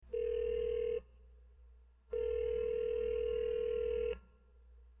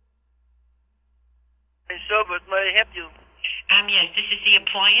service. May I help you? Yes, this is the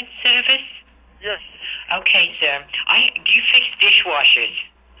appliance service? Yes. Okay, sir. Do you fix dishwashers?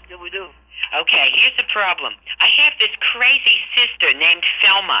 Yeah, we do. Okay, here's the problem. I have this crazy sister named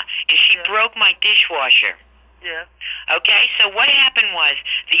Thelma, and she broke my dishwasher. Yeah. Okay, so what happened was,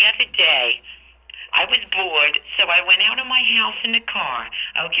 the other day, I was bored, so I went out of my house in the car,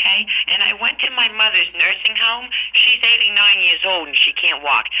 okay? And I went to my mother's nursing home. She's 89 years old and she can't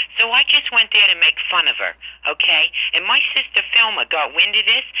walk. So I just went there to make fun of her, okay? And my sister Thelma got wind of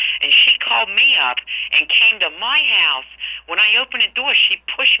this, and she called me up and came to my house. When I opened the door, she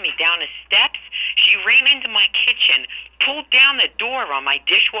pushed me down the steps. She ran into my kitchen, pulled down the door on my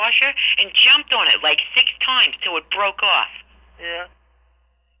dishwasher, and jumped on it like 6 times till it broke off. Yeah.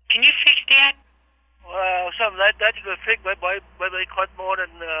 Can you fix that? Well, something like that you could fix, maybe it cost more than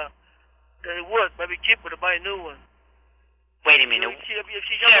it would. Maybe cheaper to buy a new one. Wait a minute.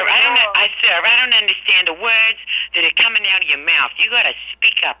 Sir, I don't understand the words that are coming out of your mouth. You gotta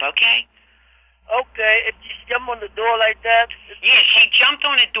speak up, okay? Okay, if she jumped on the door like that... Yeah, she jumped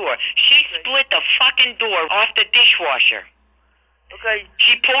on the door. She split the fucking door off the dishwasher. Okay.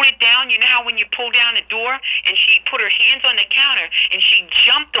 She pulled it down. You know how when you pull down the door, and she put her hands on the counter, and she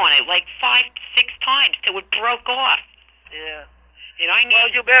jumped on it like 5, 6 times till it broke off. Yeah. You know, well,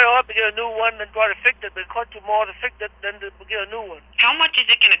 you're better off to get a new one than try to fix it. It costs you more to fix it than to get a new one. How much is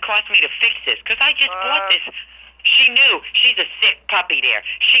it going to cost me to fix this? Because I just bought this. She knew. She's a sick puppy there.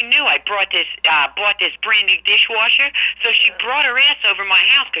 She knew I bought this brand new dishwasher, so she brought her ass over my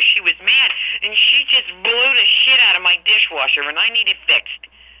house because she was mad, and she just blew the shit out of my dishwasher, and I need it fixed.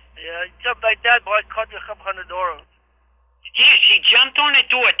 Yeah, something like that, boy, it cost you $200. Yeah, she jumped on the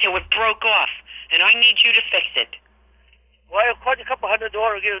door till it broke off, and I need you to fix it. Why, it cost you $200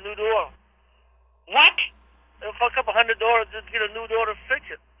 to get a new door. What? It cost $200 to get a new door to fix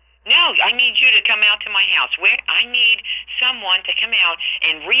it. No, I need you to come out to my house. I need someone to come out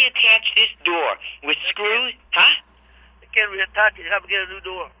and reattach this door with screws. Huh? You can't reattach it. You have to get a new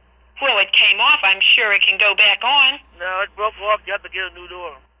door. Well, it came off. I'm sure it can go back on. No, it broke off. You have to get a new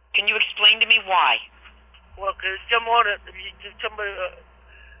door. Can you explain to me why? Well, because jump on it. If you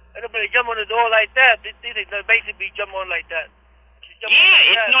anybody jump on the door like that, they basically jump on like that. Yeah,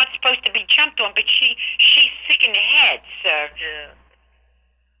 it's not supposed to be jumped on, but she's sick in the head, sir. Yeah.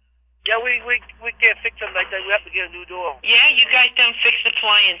 Yeah, we can't fix them like that. We have to get a new door. Yeah, you guys don't fix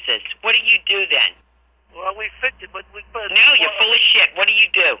appliances. What do you do then? Well, we fix it, but we put... No, you're full of shit. What do you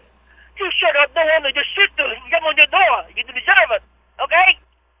do? You shut up. No one just sit there. You jump on your door. You deserve it. Okay?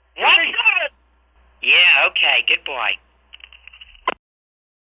 What? You deserve it. Yeah, okay. Goodbye.